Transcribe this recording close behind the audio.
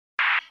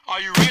Are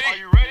you ready? Are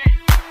you ready?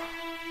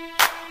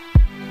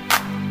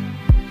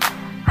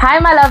 Hi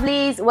my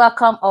lovelies,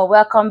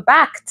 welcome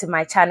back to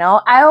my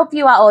channel. I hope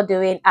you are all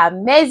doing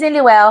amazingly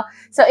well.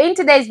 So in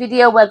today's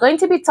video, we're going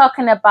to be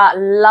talking about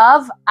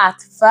Love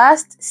at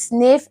First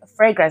Sniff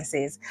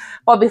fragrances.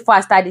 But before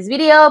I start this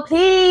video,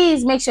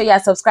 please make sure you are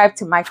subscribed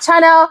to my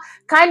channel.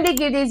 Kindly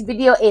give this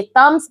video a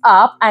thumbs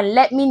up and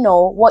let me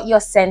know what your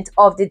scent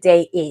of the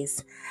day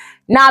is.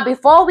 Now,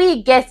 before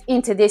we get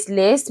into this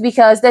list,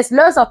 because there's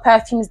loads of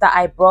perfumes that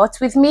I brought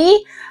with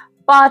me,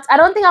 but I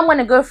don't think I'm going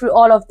to go through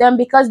all of them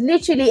because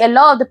literally a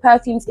lot of the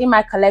perfumes in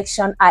my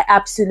collection I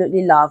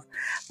absolutely love.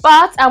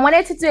 But I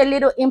wanted to do a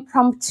little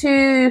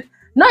impromptu,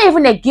 not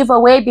even a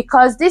giveaway,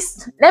 because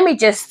this, let me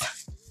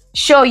just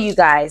show you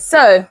guys.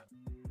 So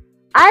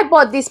I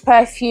bought this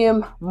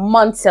perfume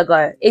months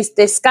ago. It's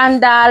the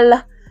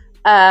Scandal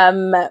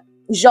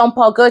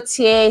Jean-Paul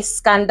Gaultier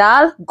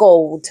Scandal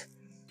Gold.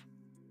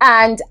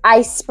 And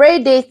I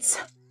sprayed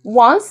it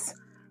once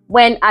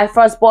when I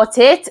first bought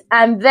it,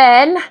 and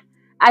then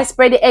I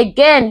sprayed it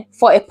again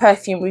for a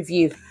perfume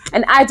review,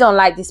 and I don't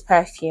like this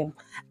perfume,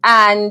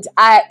 and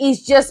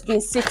it's just been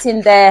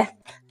sitting there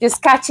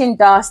just catching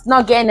dust,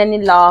 not getting any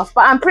love.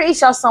 But I'm pretty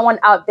sure someone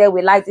out there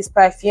will like this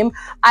perfume.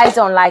 I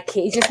don't like it.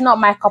 It's just not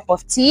my cup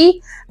of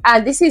tea.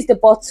 And this is the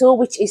bottle,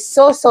 which is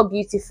so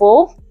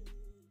beautiful.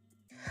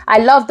 I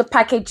love the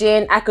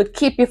packaging. I could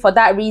keep it for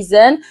that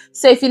reason.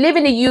 So if you live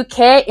in the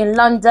UK, in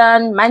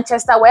London,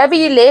 Manchester, wherever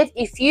you live,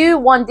 if you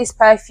want this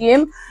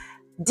perfume,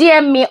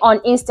 DM me on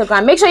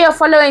Instagram. Make sure you're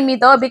following me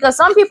though, because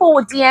some people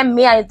will DM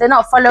me and they're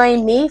not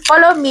following me.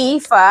 Follow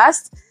me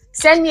first,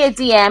 send me a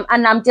DM,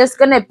 and I'm just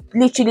gonna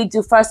literally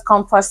do first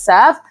come first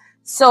serve.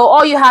 So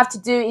all you have to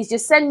do is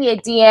just send me a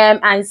DM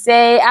and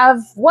say,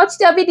 I've watched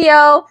your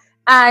video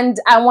and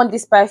I want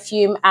this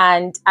perfume,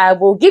 and I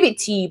will give it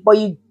to you, but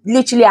you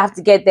literally have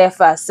to get there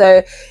first.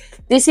 So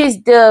this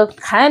is the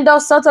kind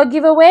of sort of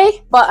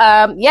giveaway,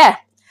 but yeah.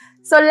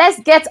 So let's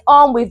get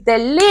on with the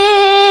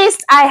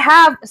list. I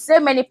have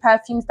so many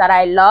perfumes that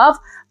I love,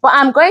 but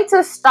I'm going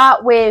to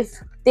start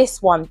with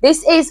this one.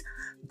 This is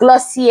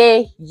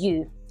Glossier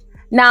You.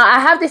 Now, I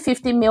have the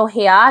 50 ml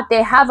here.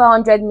 They have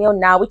 100 ml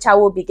now, which I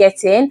will be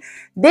getting.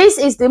 This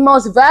is the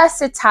most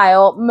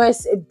versatile,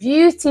 most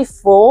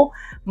beautiful,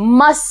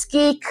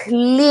 musky,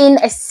 clean,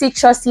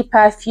 citrusy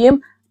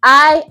perfume.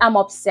 I am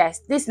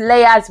obsessed. This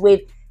layers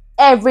with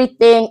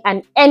everything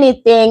and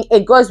anything.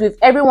 It goes with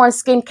everyone's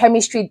skin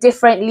chemistry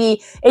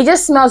differently. It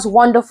just smells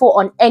wonderful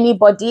on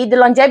anybody. The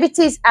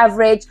longevity is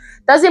average,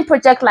 doesn't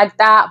project like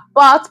that,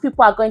 but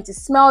people are going to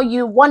smell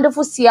you.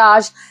 Wonderful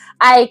sillage.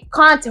 I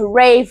can't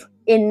rave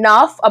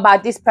enough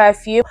about this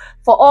perfume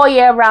for all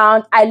year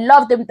round. I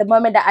loved it the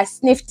moment that I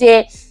sniffed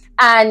it,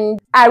 and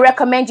I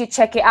recommend you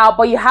check it out,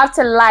 but you have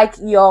to like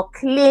your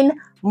clean,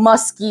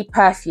 musky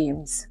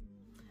perfumes.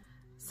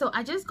 So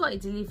I just got a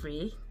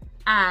delivery,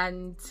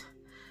 and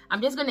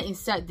I'm just going to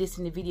insert this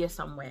in the video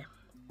somewhere.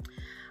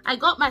 I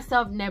got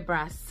myself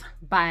Nebras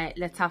by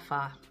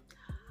Lattafa.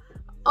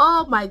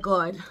 Oh my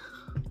god.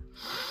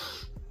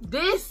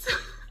 This.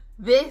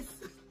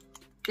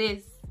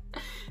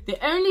 The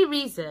only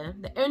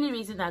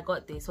reason I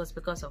got this was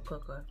because of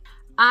Coco.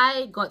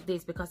 I got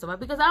this because of her,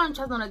 because I don't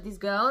trust none of these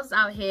girls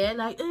out here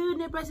like, oh,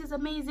 Nebras is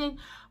amazing.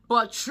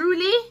 But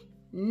truly,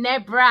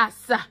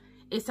 Nebras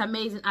is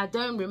amazing. I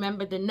don't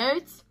remember the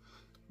notes,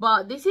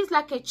 but this is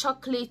like a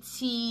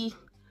chocolatey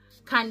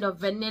kind of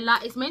vanilla.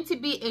 It's meant to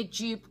be a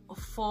dupe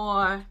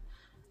for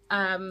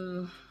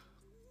the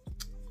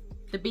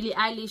Billie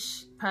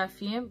Eilish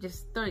perfume.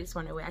 Just throw this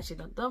one away.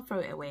 Actually, don't throw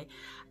it away.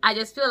 I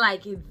just feel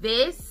like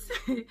this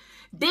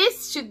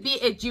this should be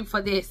a dupe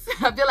for this.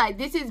 I feel like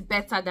this is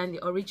better than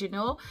the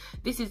original.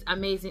 This is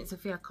amazing.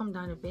 Sophia, come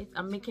down a bit.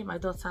 I'm making my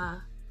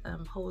daughter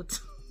hold.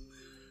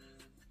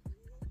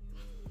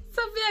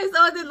 Sophia is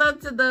holding on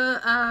to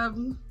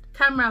the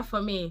camera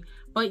for me.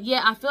 But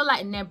yeah, I feel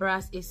like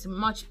Nebras is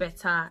much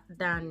better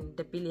than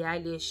the Billie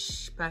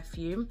Eilish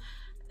perfume.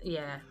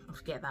 Yeah,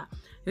 forget that.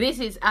 This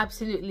is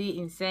absolutely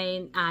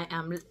insane.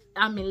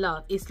 I'm in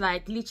love. It's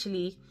like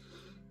literally,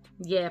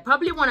 yeah,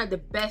 probably one of the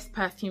best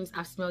perfumes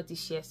I've smelled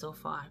this year so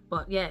far.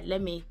 But yeah,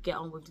 let me get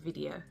on with the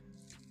video.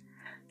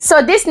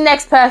 So this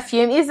next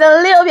perfume is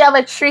a little bit of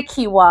a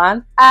tricky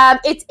one.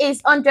 It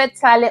is 100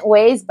 Silent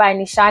Ways by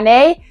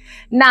Nishane.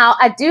 Now,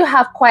 I do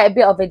have quite a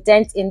bit of a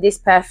dent in this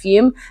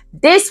perfume.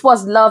 This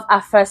was love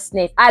at first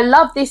sniff. I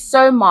love this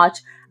so much,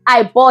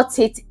 I bought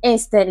it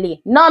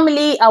instantly.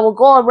 Normally, I will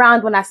go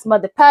around when I smell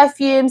the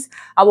perfumes.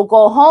 I will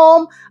go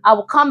home. I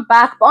will come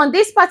back. But on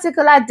this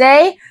particular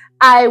day,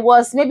 I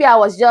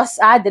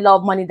had a lot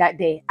of money that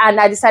day, and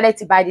I decided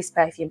to buy this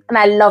perfume, and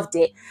I loved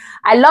it.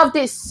 I loved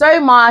it so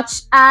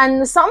much,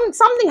 and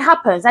something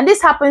happens, and this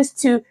happens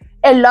to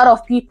a lot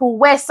of people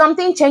where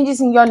something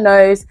changes in your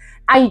nose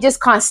and you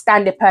just can't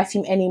stand the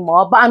perfume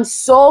anymore. But I'm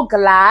so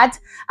glad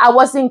I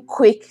wasn't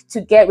quick to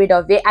get rid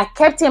of it. I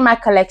kept it in my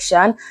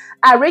collection.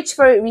 I reached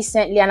for it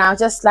recently and I was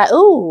just like,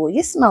 oh,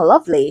 you smell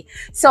lovely.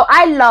 So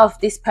I love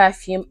this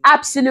perfume.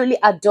 Absolutely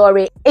adore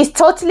it. It's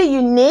totally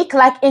unique,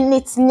 like in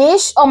its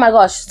niche. Oh my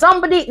gosh,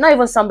 somebody, not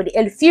even somebody,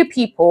 a few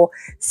people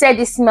said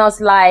it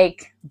smells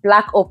like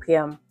black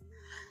opium.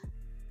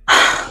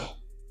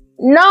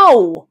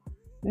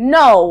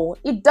 No,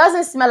 it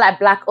doesn't smell like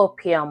black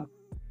opium.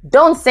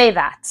 Don't say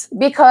that,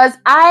 because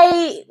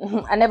I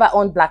never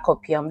owned black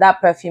opium. That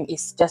perfume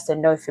is just a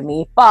no for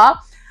me. But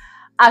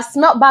I've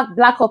smelled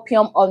black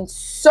opium on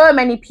so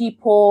many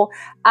people.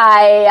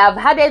 I have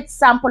had a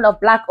sample of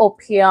black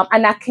opium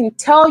and I can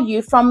tell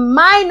you from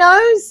my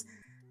nose,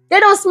 they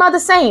don't smell the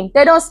same.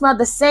 They don't smell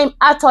the same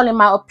at all in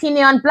my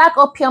opinion. Black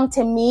opium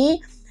to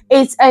me,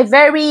 it's a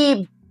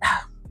very...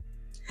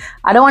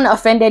 I don't want to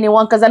offend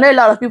anyone because I know a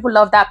lot of people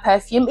love that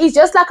perfume. It's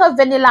just like a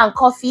vanilla and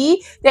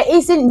coffee. There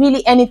isn't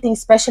really anything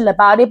special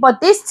about it.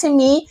 But this to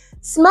me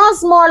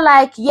smells more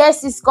like,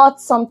 yes, it's got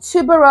some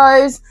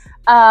tuberose.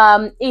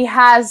 It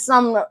has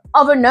some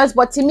other notes.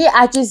 But to me,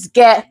 I just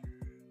get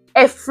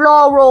a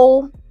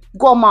floral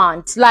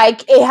gourmand.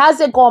 Like it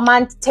has a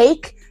gourmand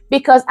take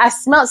because I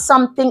smelled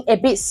something a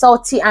bit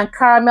salty and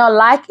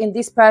caramel-like in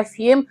this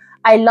perfume.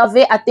 I love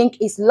it. I think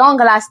it's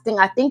long-lasting.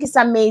 I think it's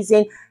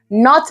amazing.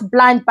 Not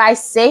blind buy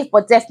safe,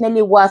 but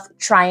definitely worth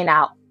trying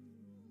out.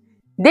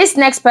 This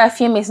next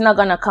perfume is not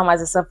gonna come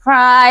as a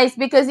surprise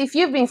because if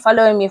you've been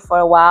following me for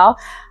a while,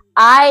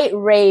 I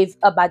rave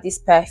about this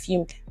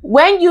perfume.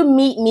 When you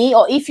meet me,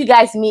 or if you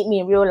guys meet me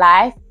in real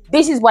life,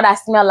 this is what I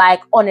smell like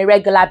on a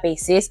regular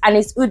basis, and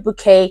it's Oud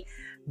Bouquet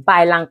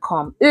by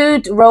Lancome.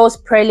 Oud, rose,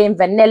 praline,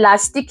 vanilla,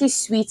 sticky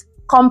sweet,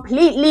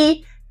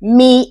 completely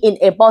me in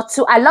a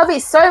bottle. I love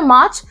it so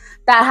much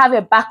that I have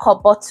a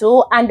backup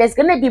bottle, and there's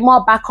gonna be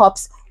more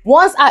backups.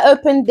 Once I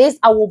open this,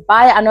 I will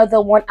buy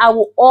another one. I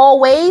will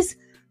always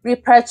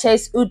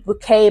repurchase Oud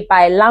Bouquet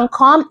by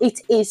Lancome.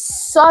 It is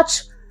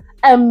such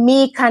a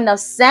me kind of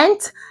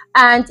scent.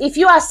 And if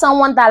you are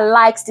someone that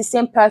likes the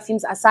same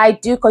perfumes as I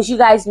do, because you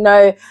guys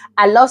know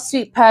I love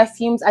sweet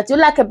perfumes, I do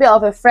like a bit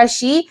of a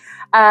freshie.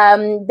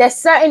 There's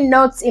certain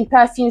notes in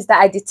perfumes that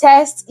I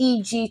detest,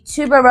 e.g.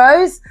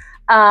 tuberose,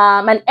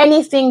 and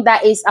anything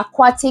that is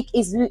aquatic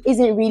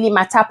isn't really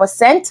my type of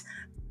scent.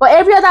 But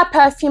every other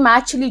perfume I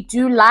actually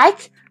do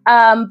like.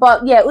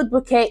 But yeah, Oud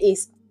Bouquet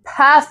is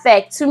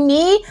perfect. To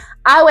me,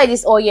 I wear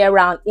this all year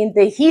round. In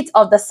the heat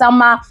of the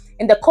summer,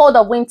 in the cold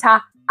of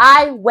winter,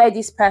 I wear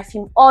this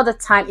perfume all the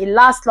time. It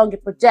lasts long,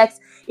 it projects,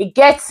 it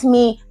gets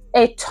me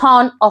a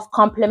ton of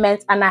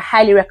compliments, and I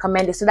highly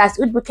recommend it. So that's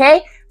Oud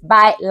Bouquet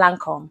by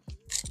Lancome.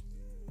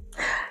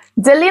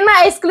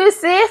 Delina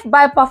Exclusive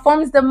by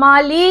Parfums de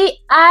Marly.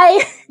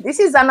 This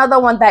is another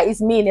one that is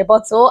me in a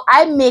bottle.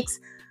 I mix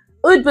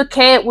Oud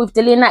Bouquet with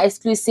Delina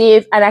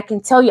Exclusive, and I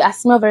can tell you I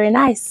smell very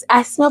nice.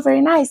 I smell very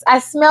nice. I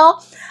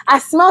smell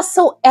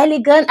so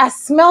elegant. I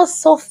smell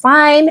so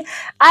fine.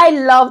 I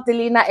love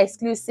Delina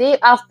Exclusive.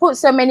 I've put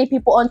so many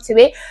people onto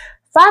it.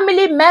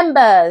 Family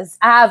members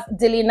have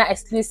Delina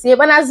Exclusive,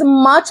 and as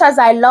much as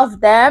I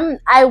love them,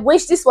 I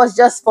wish this was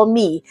just for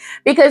me,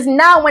 because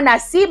now when I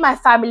see my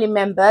family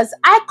members,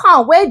 I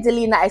can't wear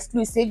Delina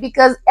Exclusive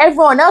because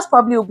everyone else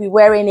probably will be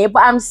wearing it.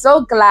 But I'm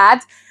so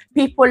glad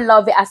people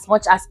love it as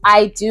much as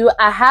I do.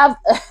 I have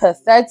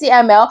 30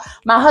 ml.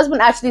 My husband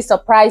actually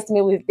surprised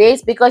me with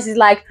this because he's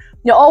like,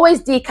 you're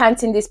always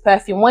decanting this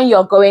perfume when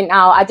you're going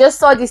out. I just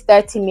saw this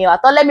 30 ml. I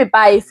thought, let me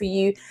buy it for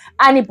you.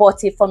 And he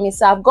bought it for me.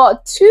 So I've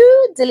got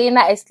 2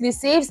 Delina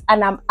Exclusives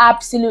and I'm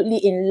absolutely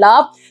in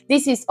love.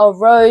 This is a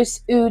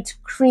rose, oud,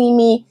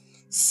 creamy,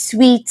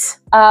 sweet,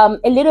 a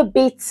little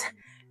bit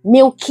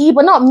milky,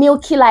 but not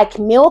milky like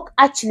milk.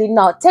 Actually,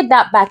 no, take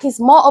that back. It's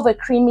more of a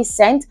creamy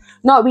scent,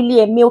 not really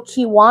a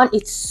milky one.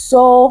 It's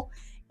so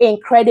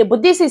incredible.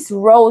 This is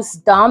rose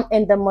done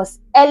in the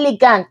most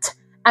elegant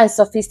and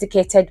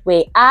sophisticated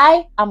way.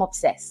 I am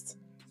obsessed.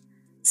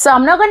 So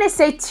I'm not going to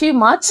say too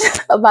much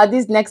about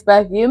this next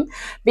perfume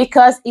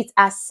because it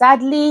has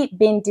sadly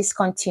been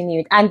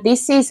discontinued, and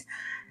this is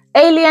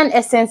Alien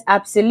Essence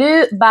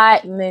Absolute by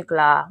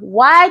MULA.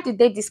 Why did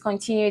they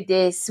discontinue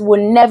this?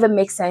 Will never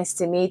make sense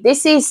to me.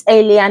 This is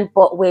Alien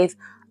but with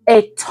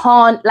a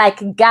ton,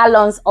 like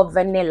gallons of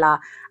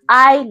vanilla.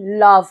 I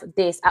love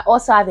this. I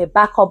also have a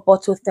backup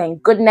bottle,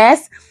 thank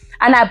goodness.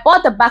 And I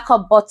bought the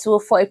backup bottle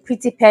for a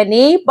pretty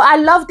penny, but I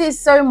love this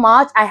so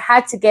much, I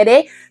had to get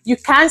it. You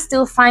can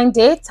still find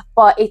it,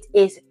 but it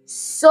is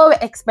so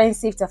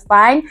expensive to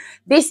find.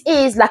 This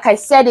is, like I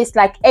said, it's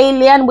like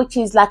Alien, which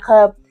is like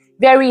a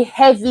very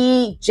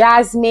heavy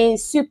jasmine,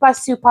 super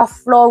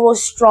floral,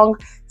 strong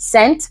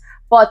scent.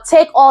 But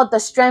take all the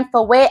strength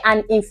away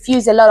and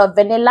infuse a lot of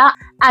vanilla.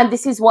 And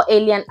this is what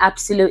Alien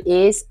Absolute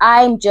is.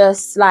 I'm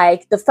just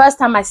like, the first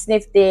time I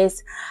sniffed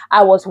this,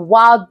 I was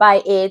wowed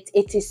by it.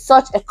 It is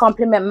such a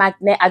compliment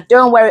magnet. I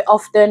don't wear it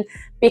often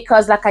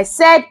because, like I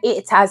said,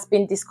 it has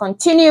been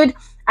discontinued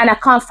and I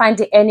can't find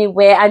it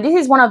anywhere. And this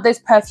is one of those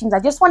perfumes I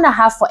just want to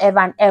have forever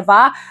and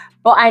ever.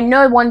 but I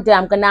know one day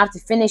I'm gonna have to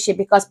finish it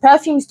because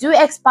perfumes do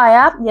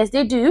expire. Yes,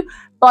 they do.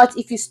 But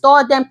if you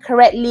store them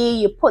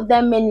correctly, you put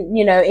them in,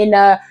 you know, in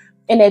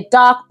a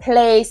dark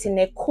place, in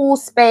a cool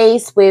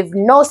space with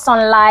no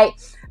sunlight,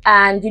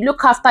 and you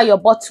look after your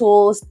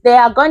bottles, they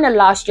are going to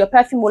last. Your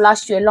perfume will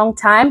last you a long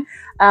time.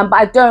 But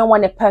I don't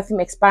want a perfume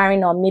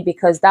expiring on me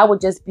because that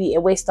would just be a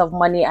waste of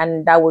money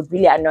and that would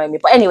really annoy me.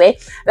 But anyway,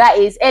 that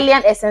is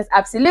Alien Essence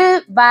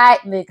Absolute by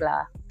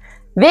MULA.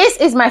 This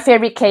is my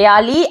favorite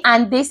Kayali,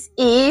 and this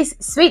is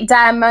Sweet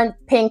Diamond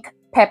Pink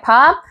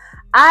Pepper.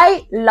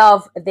 I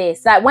love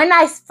this. Like when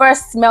I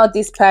first smelled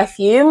this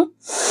perfume,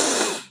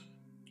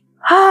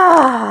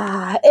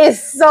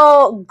 it's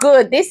so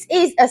good. This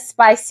is a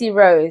spicy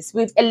rose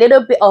with a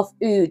little bit of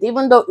oud.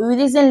 Even though oud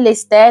isn't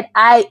listed,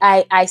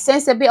 I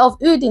sense a bit of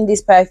oud in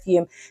this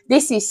perfume.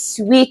 This is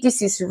sweet.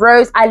 This is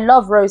rose. I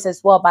love rose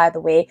as well, by the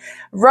way.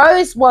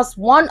 Rose was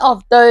one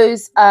of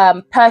those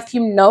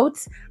perfume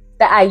notes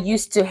that I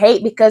used to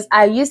hate because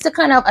I used to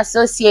kind of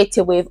associate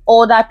it with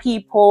older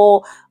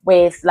people,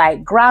 with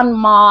like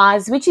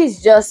grandmas, which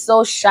is just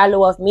so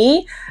shallow of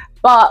me.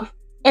 But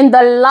in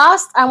the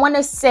last, I want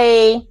to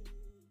say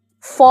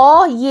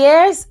 4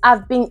 years,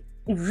 I've been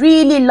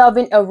really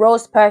loving a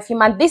rose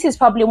perfume, and this is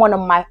probably one of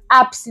my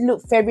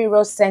absolute favorite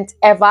rose scents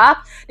ever.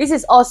 This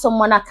is also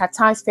Mona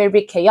Katang's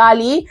favorite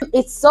Kayali.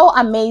 It's so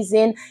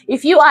amazing.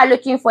 If you are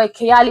looking for a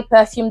Kayali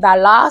perfume that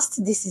lasts,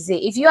 this is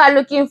it. If you are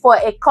looking for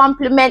a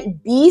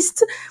compliment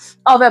beast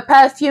of a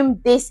perfume,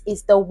 this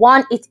is the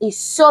one. It is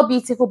so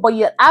beautiful, but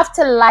you have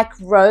to like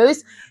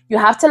rose, you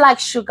have to like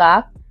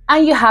sugar,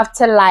 and you have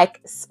to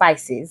like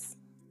spices.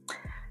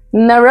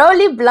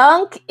 Neroli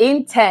Blanc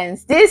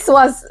Intense. This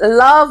was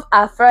love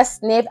at first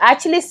sniff. I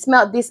actually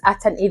smelled this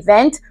at an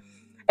event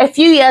a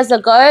few years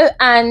ago,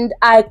 and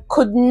I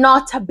could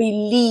not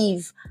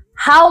believe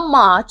how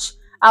much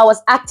I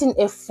was acting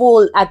a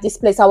fool at this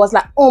place. I was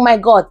like, oh my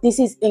God, this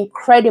is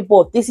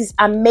incredible. This is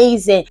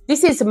amazing.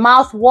 This is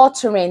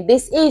mouth-watering.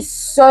 This is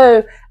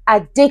so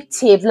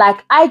addictive.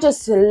 Like, I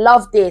just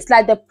love this.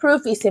 Like, the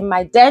proof is in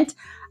my dent.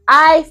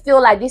 I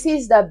feel like this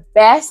is the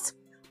best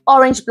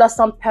orange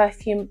blossom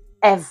perfume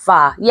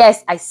ever.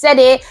 Yes, I said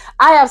it.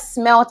 I have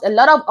smelled a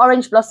lot of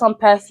orange blossom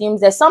perfumes.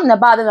 There's something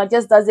about them that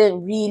just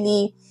doesn't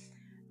really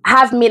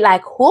have me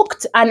like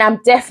hooked, and I'm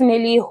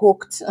definitely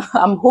hooked.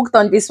 I'm hooked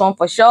on this one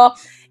for sure.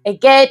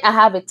 Again, I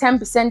have a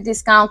 10%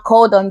 discount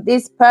code on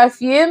this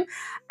perfume,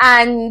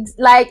 and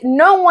like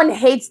no one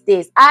hates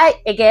this. I've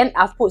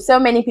put so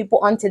many people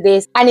onto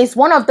this, and it's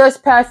one of those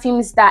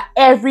perfumes that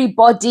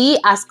everybody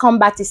has come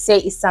back to say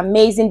it's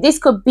amazing. This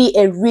could be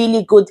a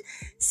really good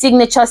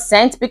signature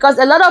scent because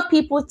a lot of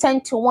people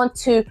tend to want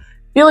to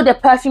build a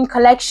perfume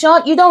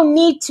collection. You don't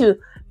need to.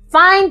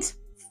 Find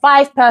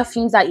 5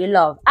 perfumes that you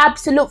love.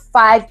 Absolute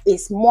 5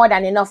 is more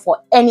than enough for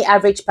any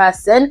average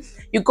person.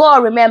 You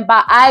gotta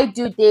remember, I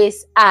do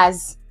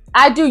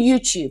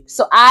YouTube,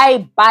 so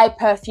I buy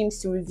perfumes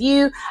to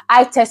review.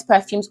 I test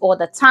perfumes all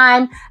the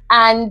time,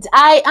 and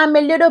I am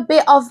a little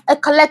bit of a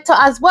collector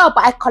as well,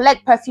 but I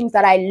collect perfumes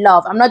that I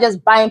love. I'm not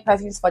just buying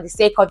perfumes for the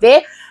sake of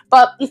it.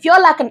 But if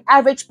you're like an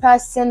average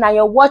person and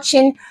you're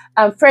watching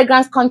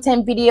fragrance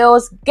content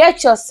videos,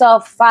 get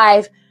yourself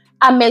 5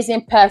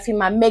 amazing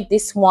perfume and make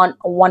this one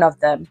of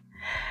them.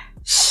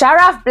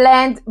 Sharaf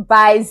Blend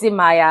by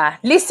Zimaya.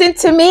 Listen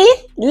to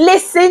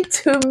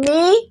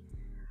me.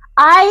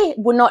 I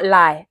will not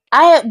lie.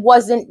 I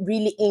wasn't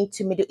really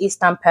into Middle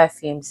Eastern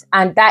perfumes,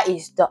 and that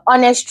is the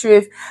honest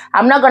truth.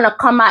 I'm not gonna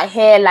come out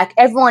here like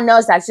everyone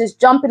else that's just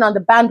jumping on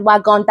the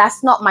bandwagon.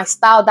 That's not my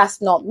style.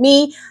 That's not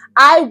me.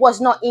 I was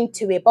not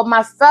into it. But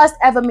my first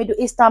ever Middle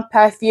Eastern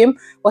perfume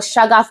was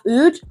Shagaf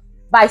Oud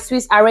by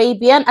Swiss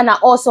Arabian, and I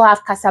also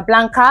have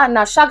Casablanca.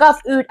 Now, Shagaf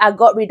Oud I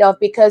got rid of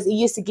because it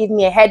used to give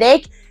me a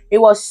headache. It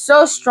was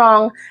so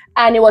strong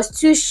and it was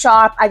too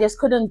sharp. I just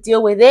couldn't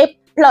deal with it.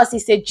 Plus,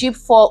 it's a dupe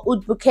for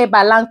Oud Bouquet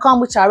by Lancome,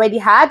 which I already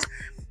had.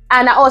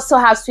 And I also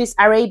have Swiss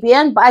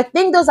Arabian. But I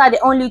think those are the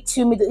only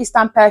 2 Middle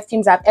Eastern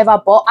perfumes I've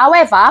ever bought.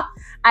 However,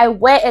 I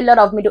wear a lot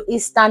of Middle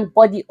Eastern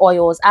body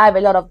oils. I have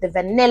a lot of the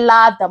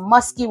vanilla, the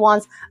musky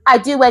ones. I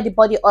do wear the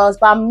body oils,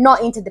 but I'm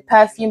not into the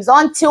perfumes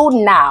until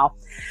now.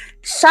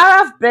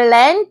 Sharaf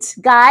Blend,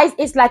 guys,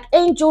 it's like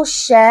Angel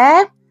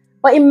Share.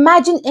 But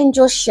imagine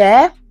Angel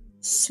Share,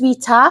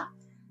 sweeter,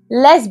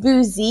 less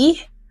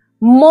boozy,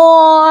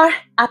 more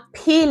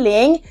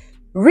appealing,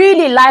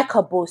 really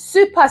likable,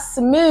 super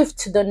smooth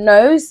to the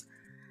nose.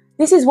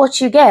 This is what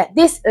you get.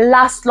 This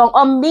lasts long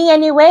on me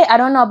anyway. I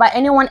don't know about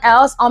anyone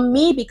else. On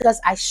me, because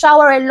I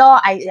shower a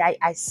lot,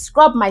 I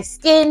scrub my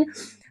skin,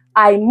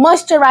 I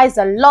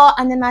moisturize a lot,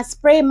 and then I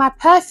spray my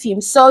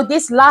perfume. So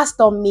this lasts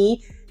on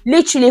me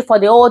literally for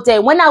the whole day.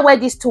 When I wear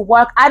this to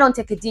work, I don't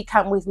take a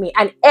decant with me,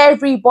 and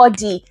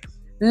everybody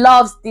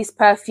loves this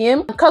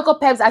perfume. Cocoa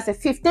Peps has a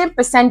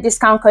 15%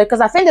 discount code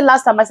because I think the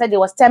last time I said it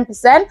was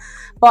 10%,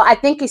 but I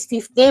think it's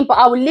 15%, but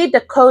I will leave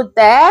the code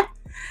there.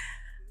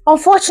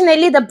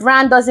 Unfortunately, the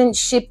brand doesn't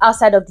ship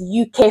outside of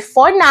the UK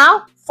for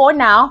now. for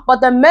now,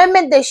 but the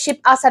moment they ship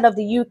outside of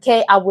the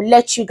UK, I will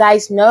let you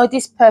guys know.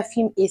 This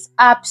perfume is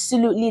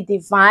absolutely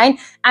divine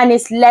and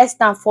it's less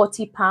than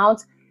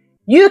 £40.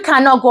 You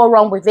cannot go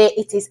wrong with it.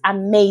 It is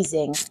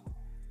amazing.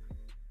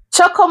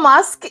 Choco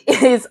Musk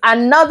is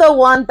another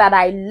one that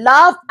I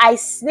love. I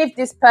sniffed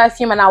this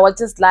perfume and I was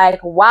just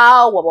like,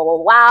 wow, wow,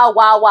 wow, wow,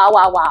 wow, wow,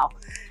 wow, wow.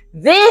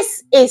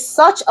 This is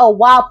such a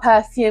wow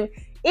perfume.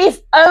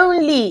 If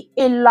only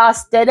it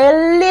lasted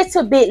a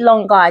little bit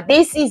longer.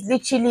 This is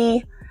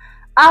literally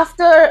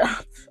after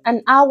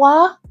an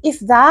hour, if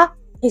that,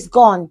 is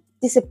gone,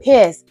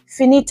 disappears,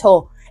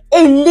 finito.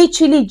 It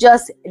literally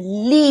just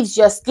leaves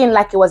your skin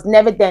like it was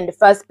never there in the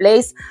first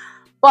place.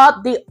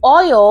 But the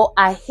oil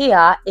I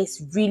hear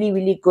is really,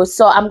 really good.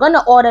 So I'm going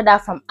to order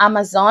that from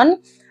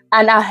Amazon.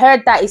 And I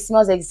heard that it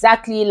smells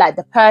exactly like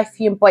the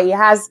perfume, but it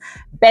has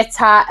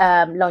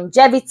better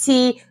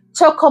longevity.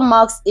 Choco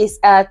Musk is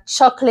a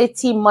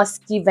chocolatey,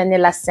 musky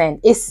vanilla scent.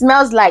 It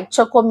smells like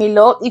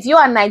𝐏𝐞𝐫𝐿. If you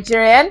are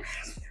Nigerian,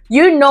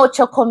 you know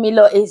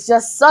𝐏𝐶𝐫𝐿 is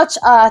just such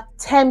a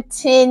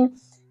tempting,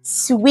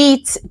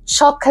 sweet,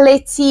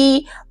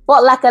 chocolatey,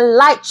 but like a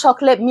light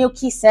chocolate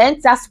milky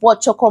scent. That's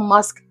what Choco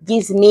Musk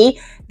gives me.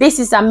 This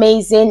is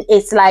amazing.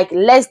 It's like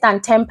less than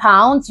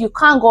 £10. You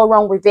can't go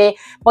wrong with it,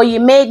 but you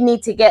may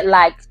need to get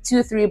like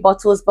 2-3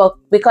 bottles, but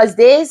because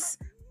this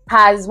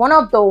has one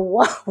of the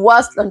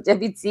worst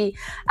longevity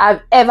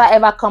I've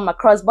ever come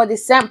across, but the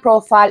scent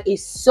profile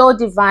is so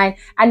divine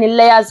and it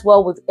layers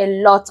well with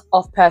a lot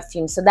of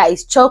perfume. So that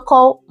is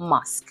Choco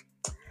Musk.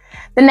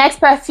 The next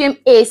perfume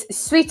is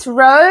Sweet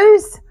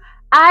Rose.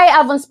 I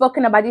haven't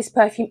spoken about this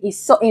perfume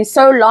in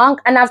so long,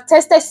 and I've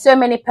tested so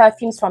many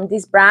perfumes from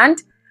this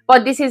brand,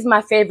 but this is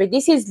my favorite.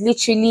 This is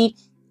literally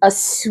a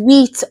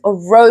sweet,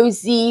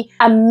 rosy,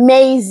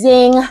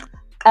 amazing,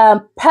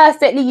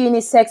 perfectly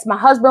unisex. My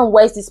husband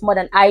wears this more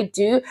than I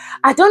do.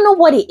 I don't know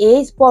what it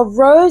is, but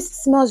rose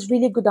smells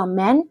really good on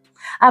men.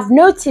 I've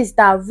noticed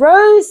that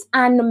rose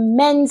and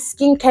men's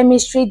skin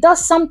chemistry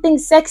does something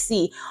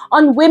sexy.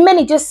 On women,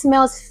 it just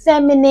smells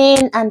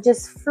feminine and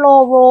just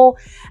floral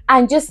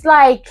and just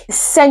like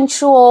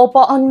sensual.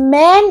 But on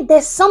men,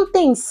 there's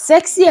something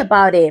sexy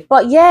about it.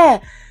 But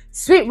yeah,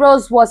 Sweet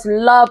Rose was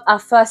love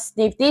at first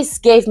sniff. This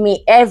gave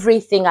me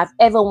everything I've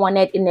ever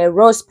wanted in a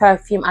rose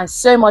perfume and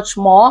so much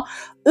more.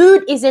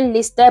 Oud isn't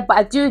listed, but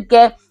I do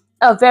get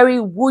a very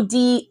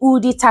woody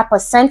type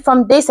of scent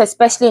from this,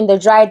 especially in the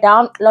dry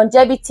down.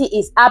 Longevity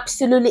is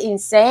absolutely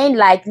insane.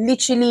 Like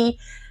literally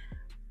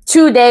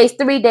 2 days,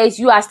 3 days,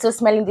 you are still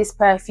smelling this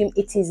perfume.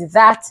 It is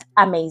that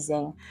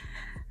amazing.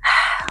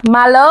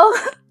 Malo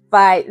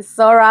by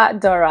Zora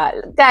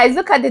Dora. Guys,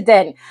 look at the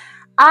den.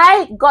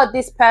 I got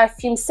this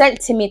perfume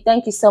sent to me.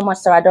 Thank you so much,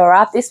 Zora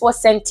Dora. This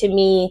was sent to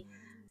me,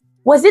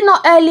 was it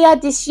not earlier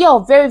this year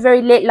or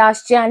very late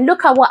last year? And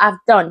look at what I've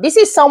done. This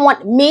is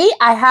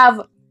I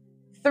have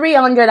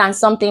 300 and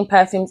something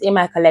perfumes in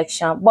my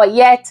collection, but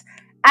yet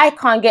I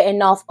can't get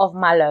enough of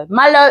Malo.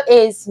 Malo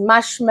is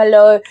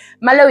marshmallow.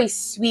 Malo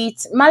is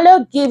sweet.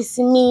 Malo gives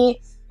me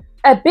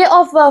a bit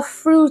of a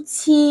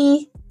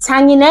fruity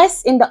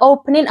tanginess in the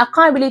opening. I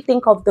can't really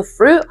think of the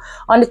fruit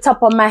on the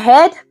top of my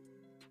head,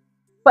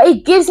 but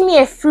it gives me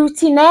a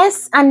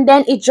fruitiness, and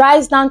then it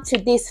dries down to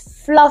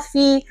this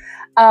fluffy,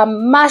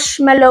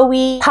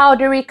 marshmallowy,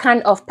 powdery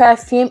kind of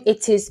perfume.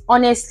 It is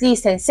honestly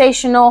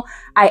sensational.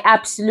 I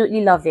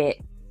absolutely love it.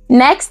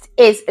 Next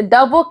is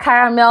Double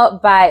Caramel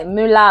by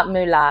MULA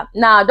MULA.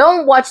 Now,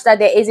 don't watch that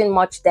there isn't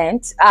much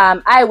dent.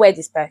 I wear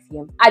this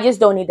perfume. I just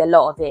don't need a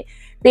lot of it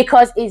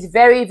because it's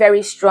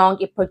very strong.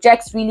 It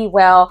projects really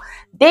well.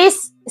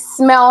 This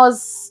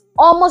smells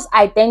almost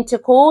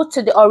identical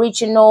to the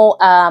original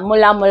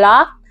MULA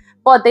MULA,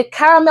 but the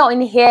caramel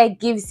in here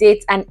gives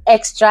it an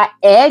extra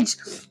edge.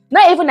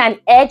 Not even an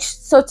edge,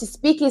 so to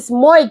speak. It's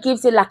more, it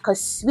gives it like a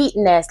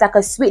sweetness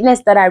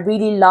that I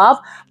really love.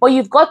 But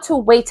you've got to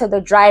wait till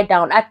the dry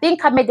down. I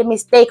think I made the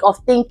mistake of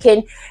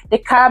thinking the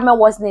caramel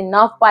wasn't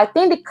enough, but I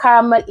think the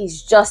caramel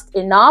is just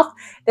enough.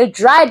 The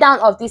dry down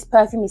of this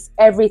perfume is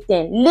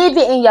everything. Leave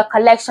it in your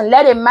collection.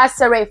 Let it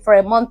macerate for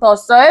a month or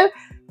so.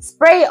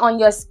 Spray it on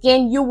your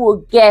skin. You will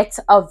get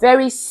a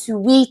very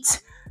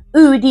sweet,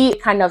 oody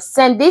kind of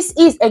scent. This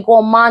is a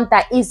gourmand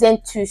that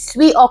isn't too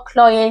sweet or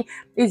cloying.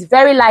 It's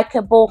very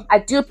likable. I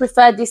do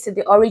prefer this to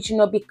the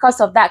original because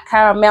of that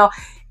caramel.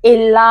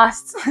 It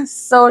lasts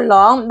so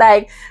long.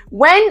 Like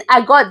when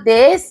I got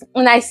this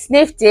and I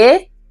sniffed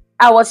it,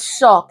 I was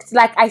shocked.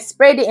 Like I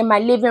sprayed it in my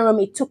living room.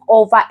 It took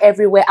over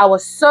everywhere. I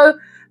was so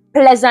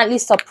pleasantly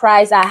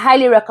surprised. I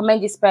highly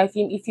recommend this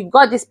perfume. If you've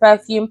got this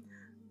perfume,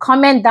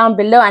 comment down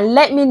below and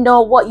let me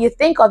know what you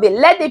think of it.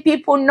 Let the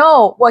people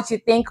know what you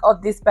think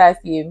of this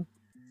perfume.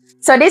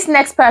 So this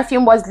next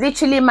perfume was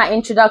literally my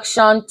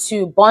introduction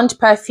to Bond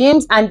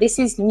perfumes, and this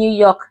is New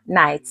York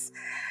Nights.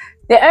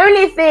 The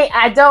only thing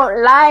I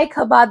don't like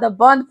about the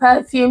Bond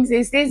perfumes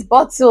is this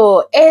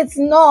bottle. It's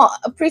not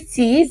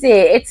pretty, is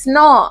it? It's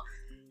not.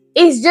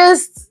 It's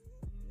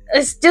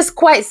just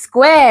quite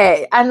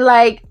square, and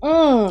like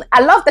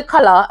I love the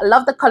color. I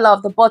love the color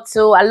of the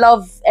bottle. I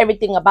love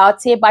everything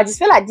about it, but I just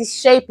feel like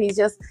this shape is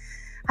just,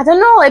 I don't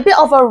know, a bit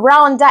of a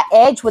rounder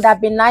edge would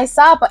have been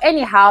nicer. But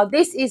anyhow,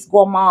 this is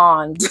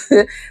gourmand.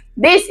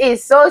 This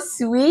is so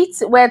sweet.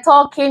 We're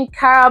talking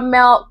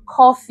caramel,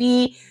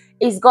 coffee.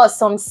 It's got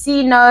some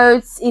C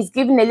notes. It's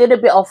giving a little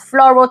bit of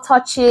floral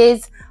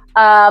touches.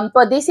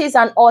 But this is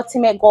an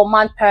ultimate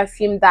gourmand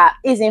perfume that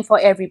isn't for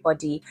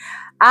everybody.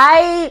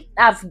 I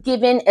have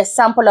given a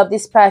sample of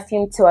this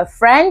perfume to a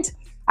friend.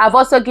 I've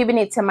also given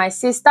it to my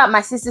sister.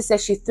 My sister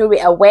says she threw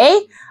it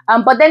away.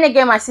 But then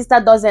again, my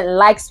sister doesn't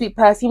like sweet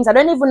perfumes. I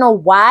don't even know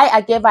why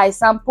I gave her a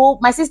sample.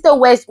 My sister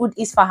wears Oud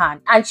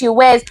Isfahan, and she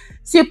wears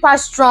super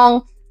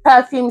strong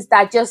perfumes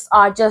that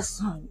are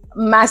just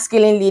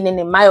masculine leaning,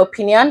 in my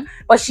opinion.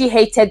 But she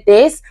hated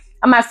this,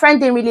 and my friend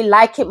didn't really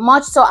like it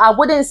much. So I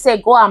wouldn't say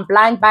go and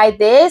blind buy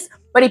this.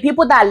 But the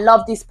people that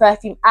love this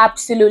perfume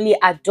absolutely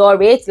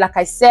adore it. Like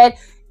I said,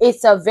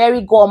 it's a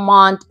very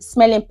gourmand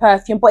smelling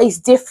perfume, but it's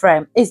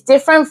different. It's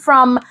different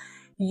from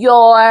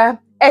your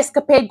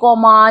Escapade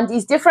gourmand.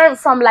 It's different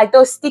from like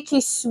those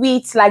sticky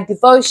sweets like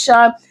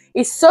Devotion.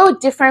 It's so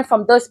different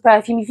from those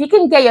perfumes. If you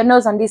can get your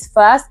nose on this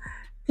first,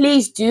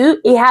 please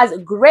do. It has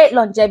great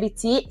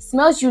longevity, it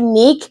smells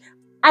unique,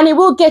 and it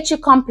will get you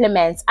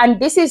compliments. And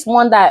this is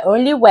one that I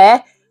only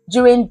wear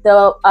during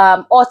the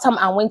autumn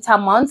and winter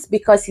months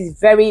because it's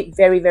very,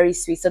 very, very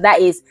sweet. So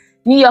that is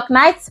New York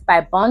Nights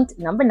by Bond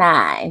number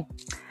 9.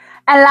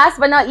 And last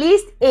but not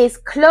least is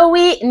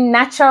Chloe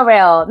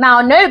Natural.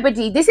 Now,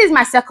 this is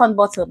my second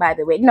bottle, by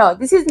the way. No,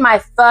 this is my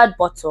third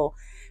bottle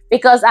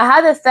because I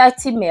had a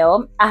 30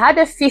 ml, I had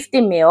a 50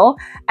 ml,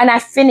 and I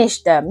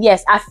finished them.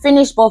 Yes, I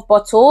finished both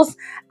bottles,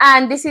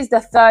 and this is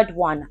the third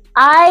one.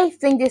 I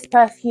think this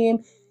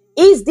perfume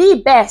is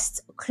the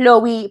best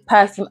Chloe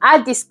perfume. I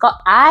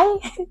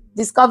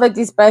discovered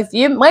this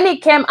perfume when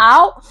it came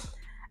out.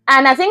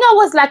 And I think I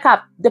was like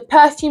at the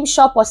perfume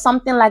shop or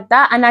something like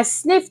that. And I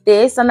sniffed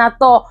this and I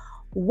thought,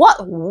 what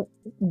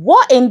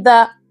in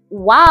the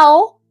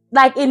wow?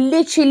 Like, it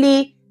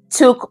literally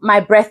took my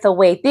breath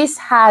away. This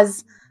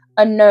has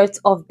a note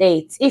of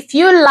dates. If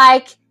you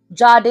like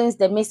Jardins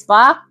de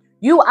Misva,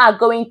 you are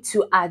going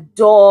to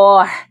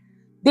adore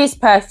this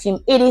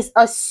perfume. It is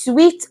a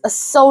sweet, a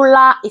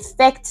solar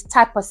effect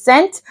type of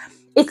scent.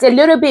 It's a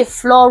little bit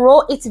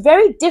floral. It's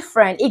very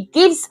different. It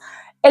gives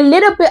a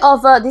little bit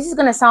of a, this is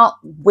going to sound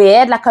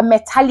weird, like a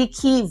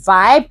metallic-y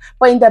vibe,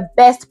 but in the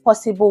best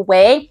possible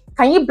way.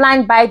 Can you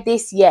blind buy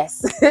this?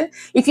 Yes.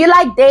 If you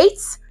like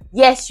dates,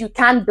 yes, you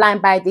can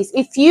blind buy this.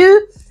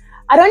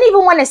 I don't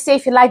even want to say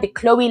if you like the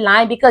Chloe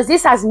line, because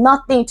this has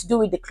nothing to do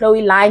with the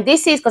Chloe line.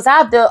 This is, because I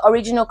have the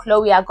original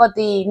Chloe, I got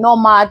the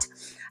Nomad,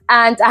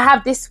 and I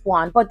have this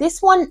one. But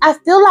this one, I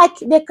feel like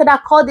they could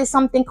have called it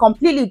something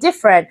completely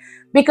different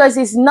because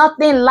it's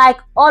nothing like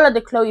all of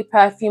the Chloe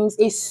perfumes.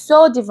 It's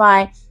so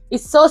divine.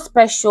 It's so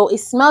special. It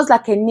smells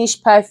like a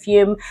niche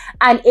perfume,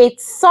 and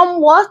it's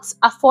somewhat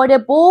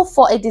affordable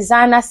for a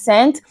designer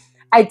scent.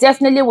 I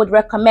definitely would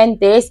recommend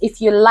this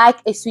if you like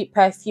a sweet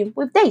perfume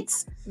with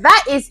dates.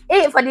 That is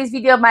it for this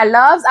video, my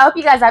loves. I hope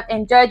you guys have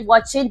enjoyed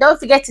watching. Don't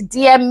forget to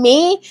DM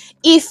me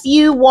if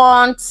you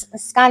want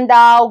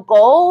Scandal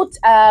Gold,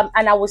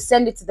 and I will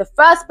send it to the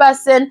first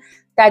person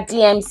that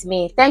DMs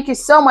me. Thank you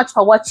so much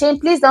for watching.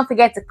 Please don't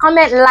forget to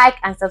comment, like,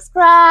 and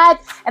subscribe.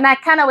 And I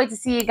cannot wait to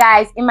see you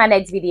guys in my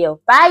next video.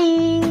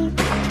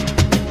 Bye.